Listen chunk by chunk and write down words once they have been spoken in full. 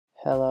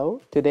Hello,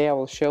 today I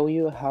will show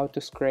you how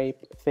to scrape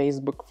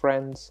Facebook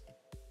friends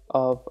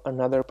of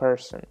another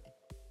person.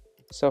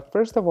 So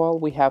first of all,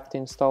 we have to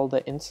install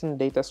the Instant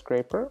Data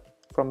Scraper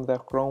from the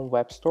Chrome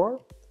Web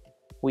Store.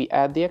 We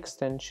add the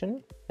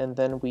extension and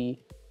then we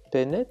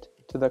pin it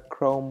to the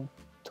Chrome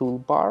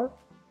toolbar.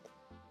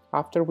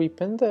 After we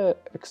pin the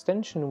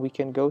extension, we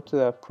can go to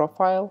the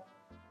profile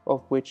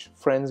of which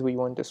friends we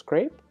want to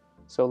scrape.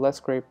 So let's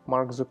scrape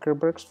Mark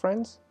Zuckerberg's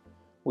friends.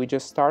 We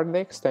just start the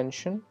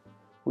extension.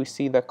 We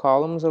see the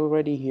columns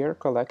already here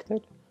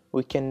collected.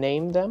 We can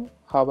name them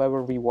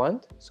however we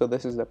want. So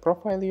this is the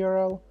profile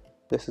URL,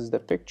 this is the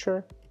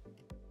picture,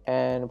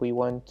 and we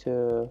want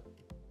to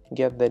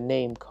get the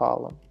name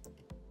column.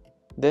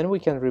 Then we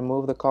can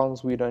remove the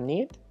columns we don't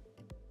need.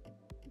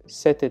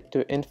 Set it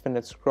to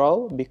infinite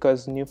scroll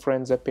because new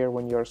friends appear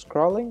when you're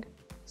scrolling.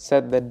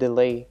 Set the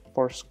delay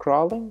for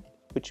scrolling,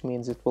 which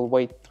means it will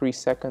wait 3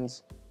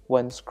 seconds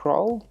when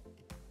scrolled.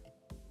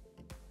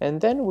 And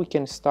then we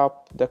can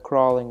stop the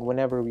crawling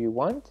whenever we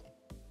want.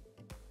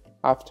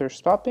 After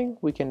stopping,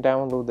 we can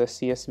download the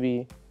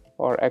CSV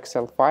or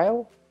Excel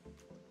file,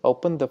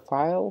 open the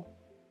file,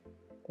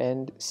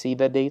 and see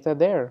the data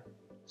there.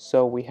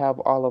 So we have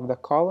all of the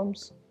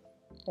columns,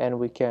 and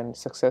we can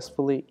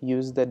successfully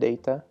use the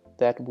data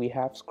that we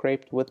have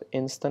scraped with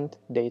Instant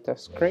Data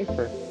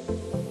Scraper.